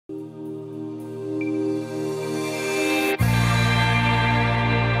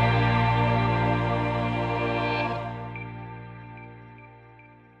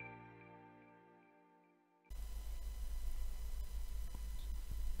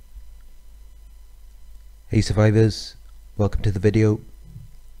Hey survivors, welcome to the video.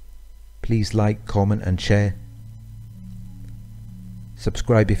 Please like, comment and share.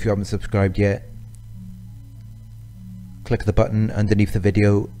 Subscribe if you haven't subscribed yet. Click the button underneath the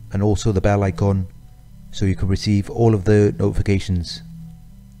video and also the bell icon so you can receive all of the notifications.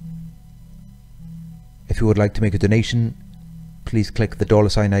 If you would like to make a donation, please click the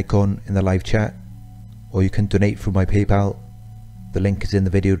 $ icon in the live chat, or you can donate through my PayPal. The link is in the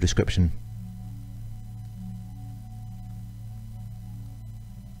video description.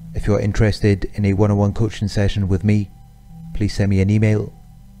 If you are interested in a one-on-one coaching session with me, please send me an email.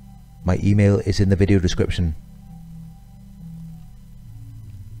 My email is in the video description.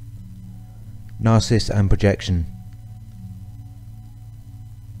 Narcissists and projection.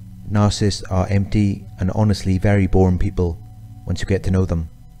 Narcissists are empty and honestly very boring people once you get to know them.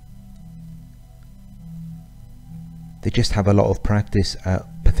 They just have a lot of practice at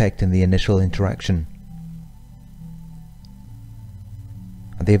perfecting the initial interaction.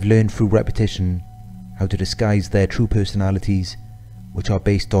 And they have learned through repetition how to disguise their true personalities, which are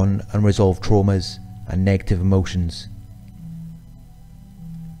based on unresolved traumas and negative emotions.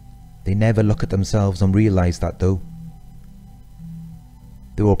 They never look at themselves and realize that though.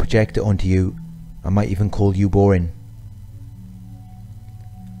 They will project it onto you and might even call you boring.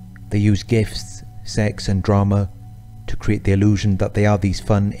 They use gifts, sex and drama to create the illusion that they are these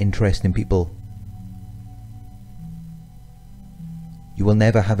fun, interesting people. You will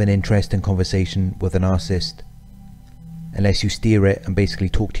never have an interesting conversation with a narcissist unless you steer it and basically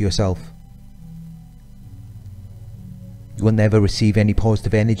talk to yourself. You will never receive any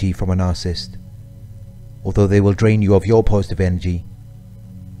positive energy from a narcissist, although they will drain you of your positive energy.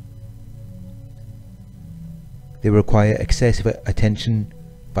 They require excessive attention,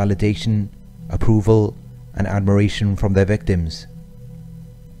 validation, approval and admiration from their victims.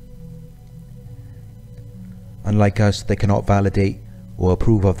 Unlike us, they cannot validate or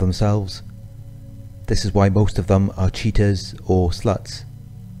approve of themselves. This is why most of them are cheaters or sluts.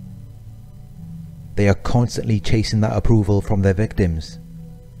 They are constantly chasing that approval from their victims.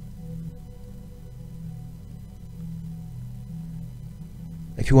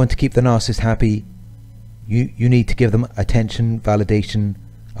 If you want to keep the narcissist happy, you need to give them attention, validation,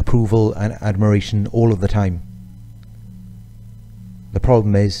 approval and admiration all of the time. The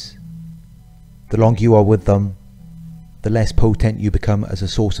problem is, the longer you are with them, the less potent you become as a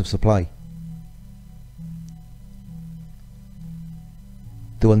source of supply.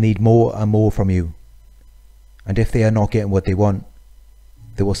 They will need more and more from you, and if they are not getting what they want,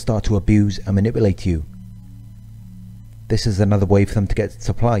 they will start to abuse and manipulate you. This is another way for them to get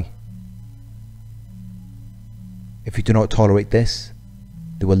supply. If you do not tolerate this,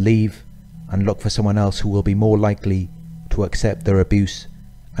 they will leave and look for someone else who will be more likely to accept their abuse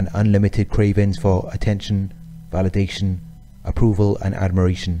and unlimited cravings for attention, validation, approval and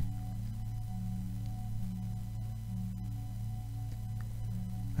admiration.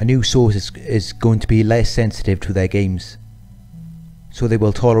 A new source is going to be less sensitive to their games, so they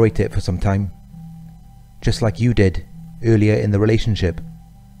will tolerate it for some time, just like you did earlier in the relationship.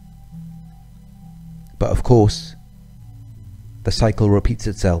 But of course, the cycle repeats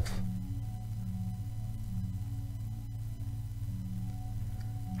itself.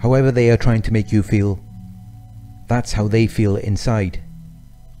 However they are trying to make you feel, that's how they feel inside.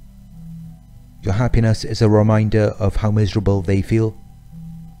 Your happiness is a reminder of how miserable they feel.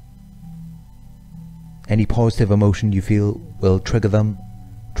 Any positive emotion you feel will trigger them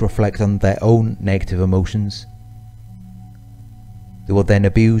to reflect on their own negative emotions. They will then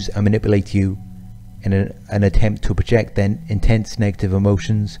abuse and manipulate you in an attempt to project then intense negative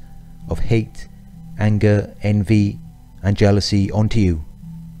emotions of hate, anger, envy and jealousy onto you.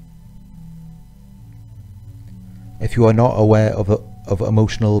 If you are not aware of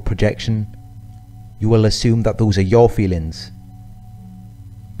emotional projection, you will assume that those are your feelings,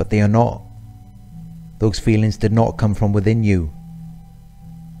 but they are not. Those feelings did not come from within you.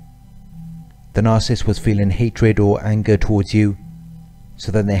 The narcissist was feeling hatred or anger towards you,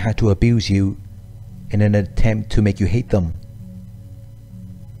 so then they had to abuse you in an attempt to make you hate them.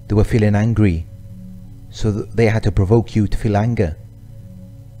 They were feeling angry, so they had to provoke you to feel anger.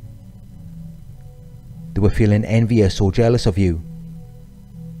 They were feeling envious or jealous of you,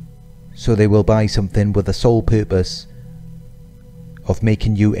 so they will buy something with the sole purpose of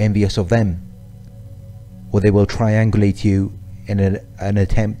making you envious of them, or they will triangulate you in an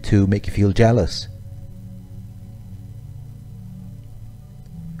attempt to make you feel jealous.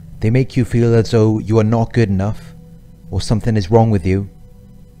 They make you feel as though you are not good enough or something is wrong with you,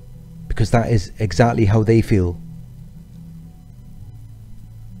 because that is exactly how they feel.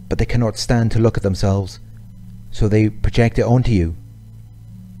 But they cannot stand to look at themselves so they project it onto you.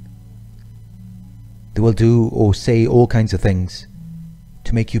 They will do or say all kinds of things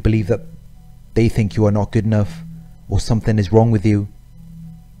to make you believe that they think you are not good enough or something is wrong with you.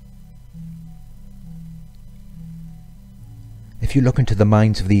 If you look into the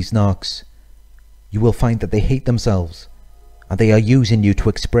minds of these narcs, you will find that they hate themselves, and they are using you to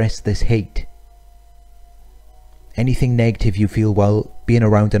express this hate. Anything negative you feel while being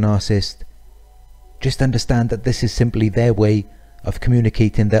around a narcissist, just understand that this is simply their way of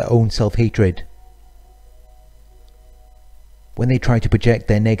communicating their own self-hatred. When they try to project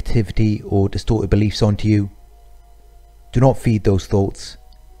their negativity or distorted beliefs onto you, do not feed those thoughts.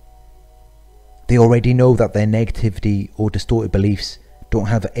 They already know that their negativity or distorted beliefs don't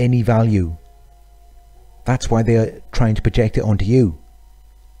have any value. That's why they are trying to project it onto you.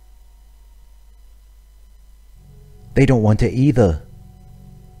 They don't want it either.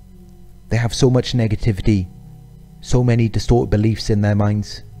 They have so much negativity, so many distorted beliefs in their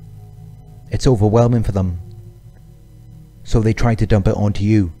minds. It's overwhelming for them. So they try to dump it onto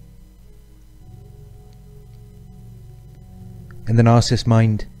you. In the narcissist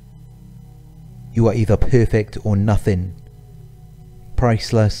mind, you are either perfect or nothing,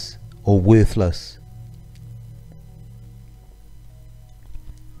 priceless or worthless.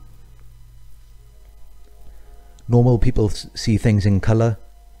 Normal people see things in colour.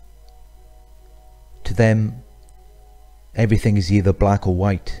 To them, everything is either black or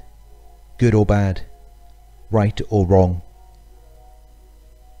white, good or bad, right or wrong.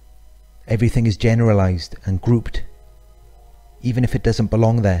 Everything is generalised and grouped, even if it doesn't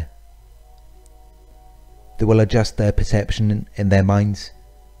belong there. They will adjust their perception in their minds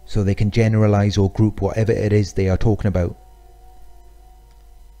so they can generalise or group whatever it is they are talking about.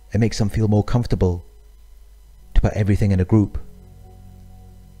 It makes them feel more comfortable to put everything in a group.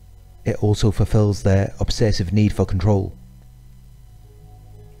 It also fulfills their obsessive need for control.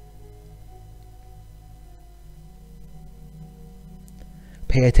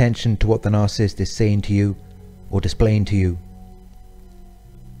 Pay attention to what the narcissist is saying to you or displaying to you.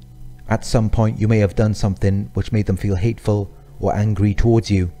 At some point you may have done something which made them feel hateful or angry towards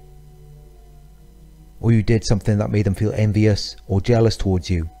you. Or you did something that made them feel envious or jealous towards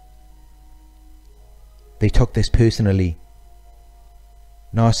you. They took this personally.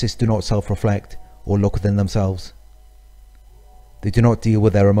 Narcissists do not self-reflect or look within themselves. They do not deal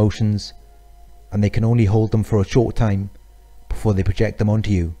with their emotions, and they can only hold them for a short time before they project them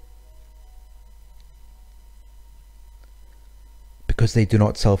onto you. Because they do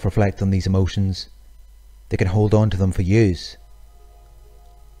not self-reflect on these emotions, they can hold on to them for years.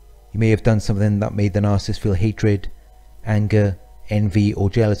 You may have done something that made the narcissist feel hatred, anger, envy or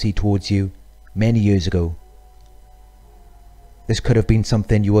jealousy towards you many years ago. This could have been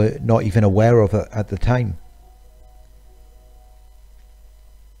something you were not even aware of at the time.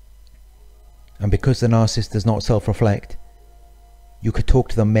 And because the narcissist does not self-reflect, you could talk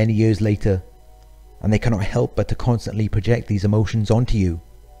to them many years later and they cannot help but to constantly project these emotions onto you.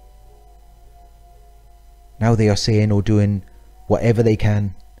 Now they are saying or doing whatever they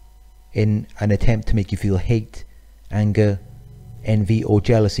can in an attempt to make you feel hate, anger, envy or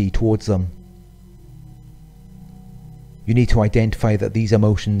jealousy towards them. You need to identify that these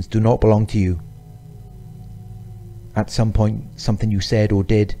emotions do not belong to you. At some point, something you said or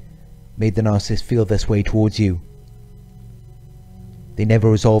did made the narcissist feel this way towards you. They never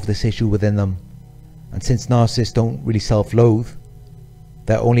resolve this issue within them, and since narcissists don't really self-loathe,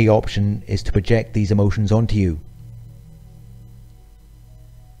 their only option is to project these emotions onto you.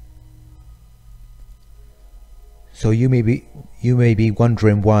 So you may be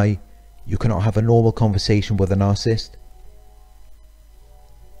wondering why you cannot have a normal conversation with a narcissist,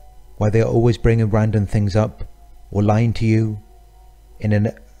 why they are always bringing random things up or lying to you in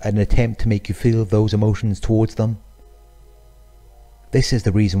an attempt to make you feel those emotions towards them. This is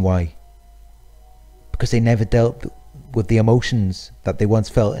the reason why. Because they never dealt with the emotions that they once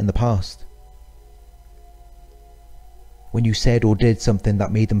felt in the past. When you said or did something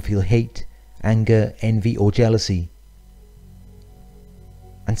that made them feel hate, anger, envy or jealousy.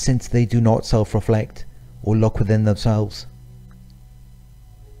 And since they do not self-reflect or look within themselves,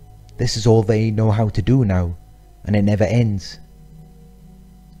 this is all they know how to do now, and it never ends.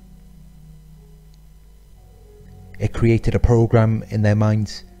 It created a program in their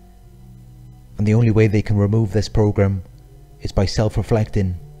minds, and the only way they can remove this program is by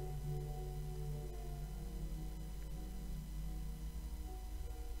self-reflecting.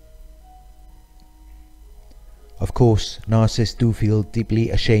 Of course, narcissists do feel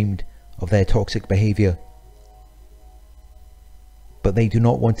deeply ashamed of their toxic behavior, but they do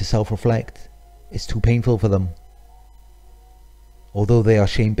not want to self-reflect. It's too painful for them. Although they are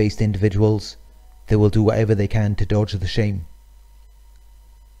shame-based individuals, they will do whatever they can to dodge the shame.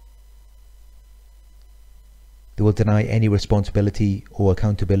 They will deny any responsibility or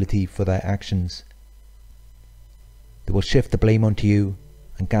accountability for their actions. They will shift the blame onto you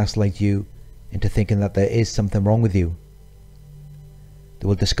and gaslight you into thinking that there is something wrong with you. They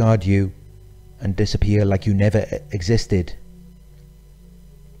will discard you and disappear like you never existed.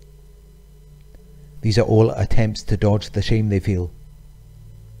 These are all attempts to dodge the shame they feel.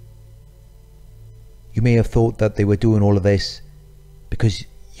 You may have thought that they were doing all of this because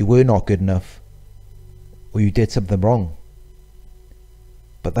you were not good enough or you did something wrong.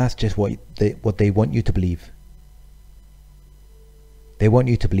 But that's just what they want you to believe. They want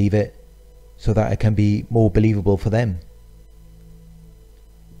you to believe it so that it can be more believable for them.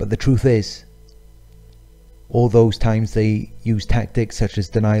 But the truth is, all those times they use tactics such as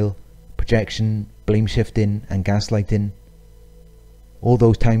denial, projection, blame shifting and gaslighting, all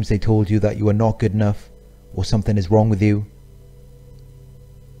those times they told you that you are not good enough or something is wrong with you,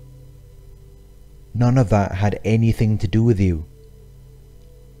 none of that had anything to do with you.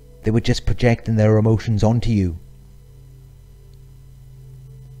 They were just projecting their emotions onto you.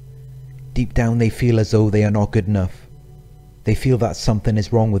 Deep down they feel as though they are not good enough. They feel that something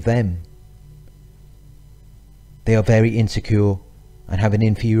is wrong with them. They are very insecure and have an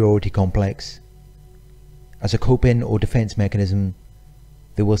inferiority complex. As a coping or defense mechanism,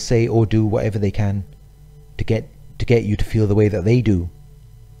 they will say or do whatever they can to get you to feel the way that they do.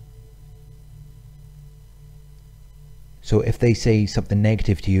 So if they say something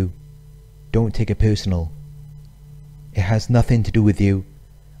negative to you, don't take it personal. It has nothing to do with you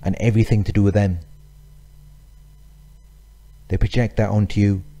and everything to do with them. They project that onto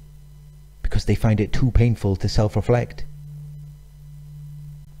you because they find it too painful to self-reflect.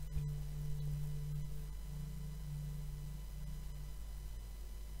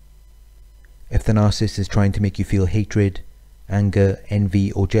 If the narcissist is trying to make you feel hatred, anger,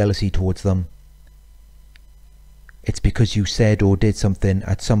 envy or jealousy towards them, it's because you said or did something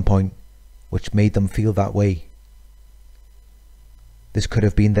at some point which made them feel that way. This could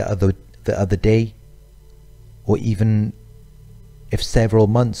have been the other day, or even if several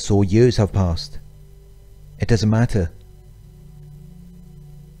months or years have passed. It doesn't matter,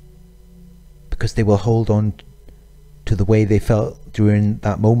 because they will hold on to the way they felt during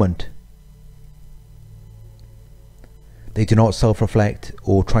that moment. They do not self-reflect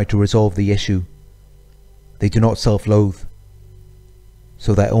or try to resolve the issue. They do not self-loathe,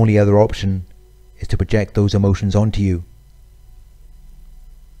 so their only other option is to project those emotions onto you.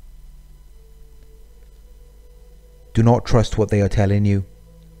 Do not trust what they are telling you.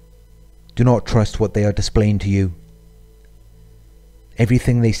 Do not trust what they are displaying to you.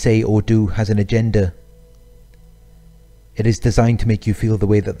 Everything they say or do has an agenda. It is designed to make you feel the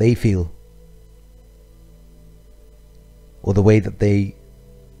way that they feel, or the way that they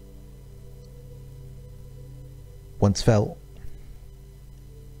once felt.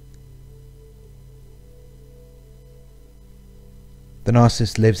 The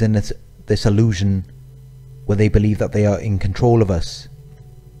narcissist lives in this illusion where they believe that they are in control of us,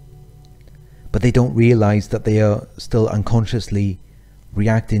 but they don't realize that they are still unconsciously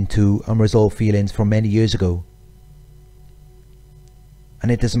reacting to unresolved feelings from many years ago.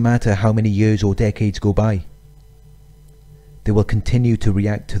 And it doesn't matter how many years or decades go by, they will continue to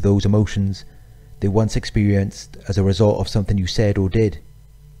react to those emotions they once experienced as a result of something you said or did.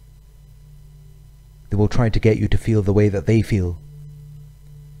 They will try to get you to feel the way that they feel,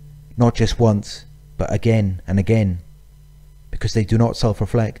 not just once, but again and again, because they do not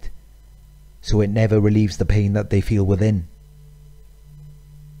self-reflect, so it never relieves the pain that they feel within.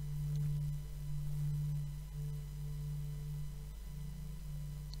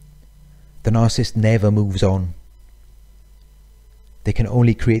 The narcissist never moves on. They can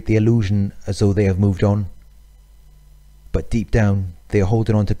only create the illusion as though they have moved on, but deep down they are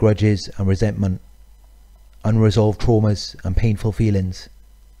holding on to grudges and resentment, unresolved traumas and painful feelings,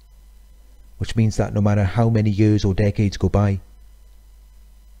 which means that no matter how many years or decades go by,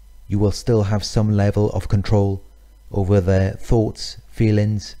 you will still have some level of control over their thoughts,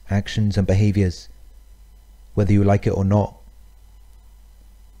 feelings, actions and behaviors, whether you like it or not.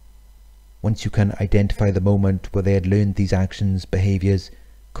 Once you can identify the moment where they had learned these actions, behaviors,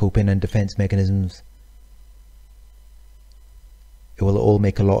 coping and defense mechanisms, it will all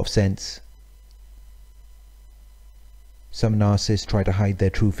make a lot of sense. Some narcissists try to hide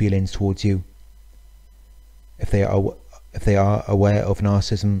their true feelings towards you. If they are aware of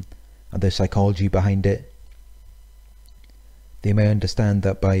narcissism and the psychology behind it, they may understand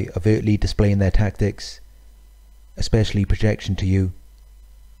that by overtly displaying their tactics, especially projection to you,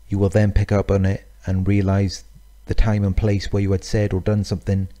 you will then pick up on it and realize the time and place where you had said or done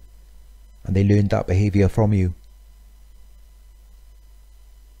something, and they learned that behavior from you.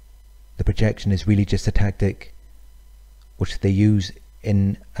 The projection is really just a tactic which they use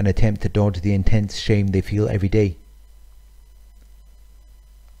in an attempt to dodge the intense shame they feel every day.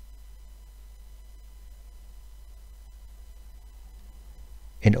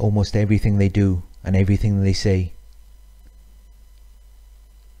 In almost everything they do and everything they say,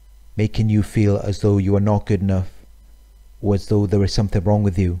 making you feel as though you are not good enough, or as though there is something wrong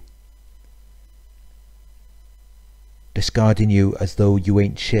with you, discarding you as though you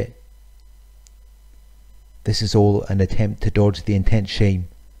ain't shit. This is all an attempt to dodge the intense shame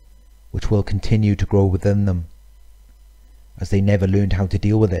which will continue to grow within them, as they never learned how to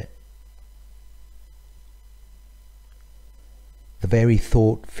deal with it. The very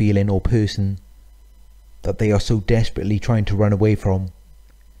thought, feeling or person that they are so desperately trying to run away from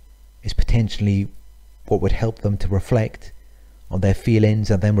is potentially what would help them to reflect on their feelings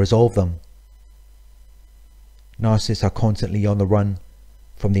and then resolve them. Narcissists are constantly on the run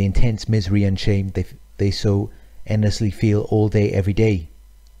from the intense misery and shame they so endlessly feel all day every day.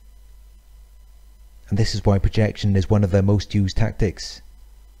 And this is why projection is one of their most used tactics.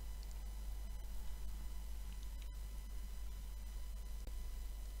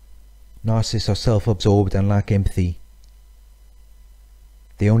 Narcissists are self-absorbed and lack empathy.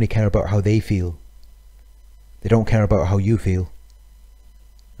 They only care about how they feel. They don't care about how you feel.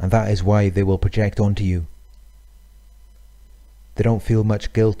 And that is why they will project onto you. They don't feel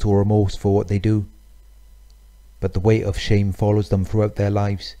much guilt or remorse for what they do, but the weight of shame follows them throughout their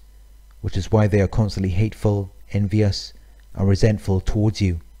lives, which is why they are constantly hateful, envious, and resentful towards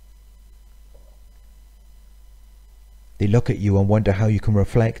you. They look at you and wonder how you can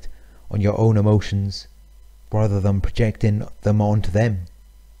reflect on your own emotions rather than projecting them onto them.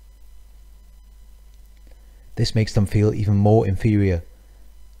 This makes them feel even more inferior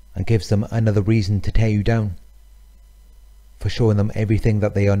and gives them another reason to tear you down, for showing them everything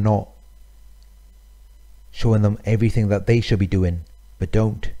that they are not, showing them everything that they should be doing but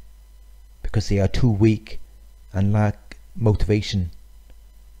don't, because they are too weak and lack motivation.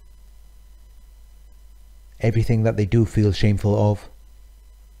 Everything that they do feel shameful of,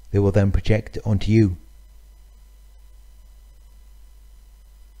 they will then project onto you.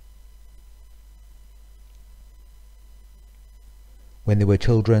 When they were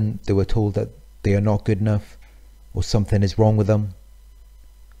children, they were told that they are not good enough or something is wrong with them.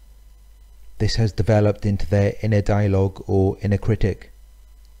 This has developed into their inner dialogue or inner critic.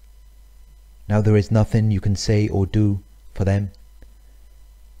 Now there is nothing you can say or do for them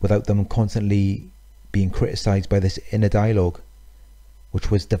without them constantly being criticized by this inner dialogue, which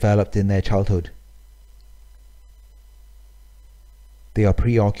was developed in their childhood. They are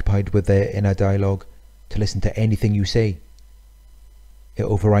preoccupied with their inner dialogue to listen to anything you say. It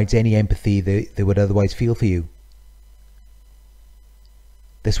overrides any empathy they would otherwise feel for you.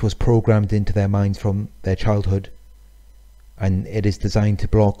 This was programmed into their minds from their childhood, and it is designed to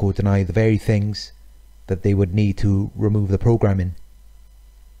block or deny the very things that they would need to remove the programming.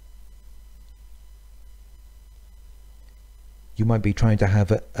 You might be trying to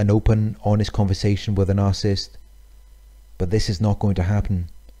have an open, honest conversation with a narcissist, but this is not going to happen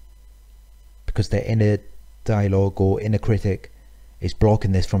because their inner dialogue or inner critic is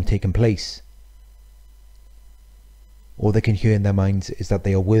blocking this from taking place. All they can hear in their minds is that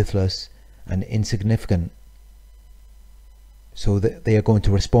they are worthless and insignificant, so that they are going to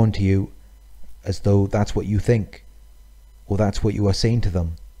respond to you as though that's what you think, or that's what you are saying to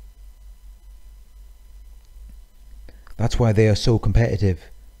them. That's why they are so competitive,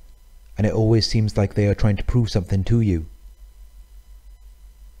 and it always seems like they are trying to prove something to you.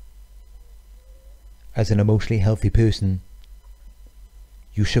 As an emotionally healthy person,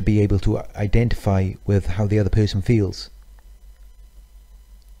 you should be able to identify with how the other person feels.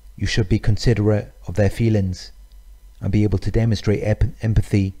 You should be considerate of their feelings and be able to demonstrate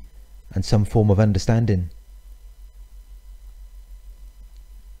empathy and some form of understanding.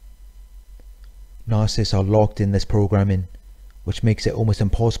 Narcissists are locked in this programming, which makes it almost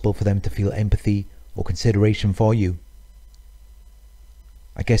impossible for them to feel empathy or consideration for you.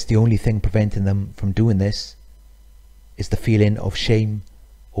 I guess the only thing preventing them from doing this is the feeling of shame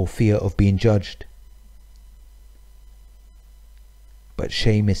or fear of being judged. But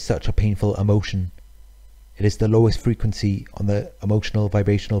shame is such a painful emotion. It is the lowest frequency on the emotional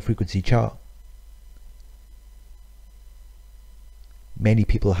vibrational frequency chart. Many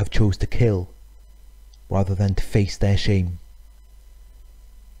people have chose to kill rather than to face their shame.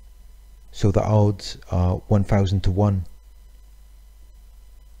 so the odds are 1000 to 1.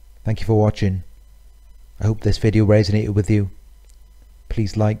 Thank you for watching. I hope this video resonated with you.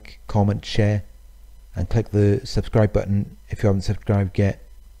 Please like, comment, share, and click the subscribe button if you haven't subscribed yet.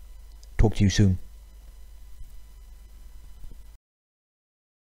 Talk to you soon.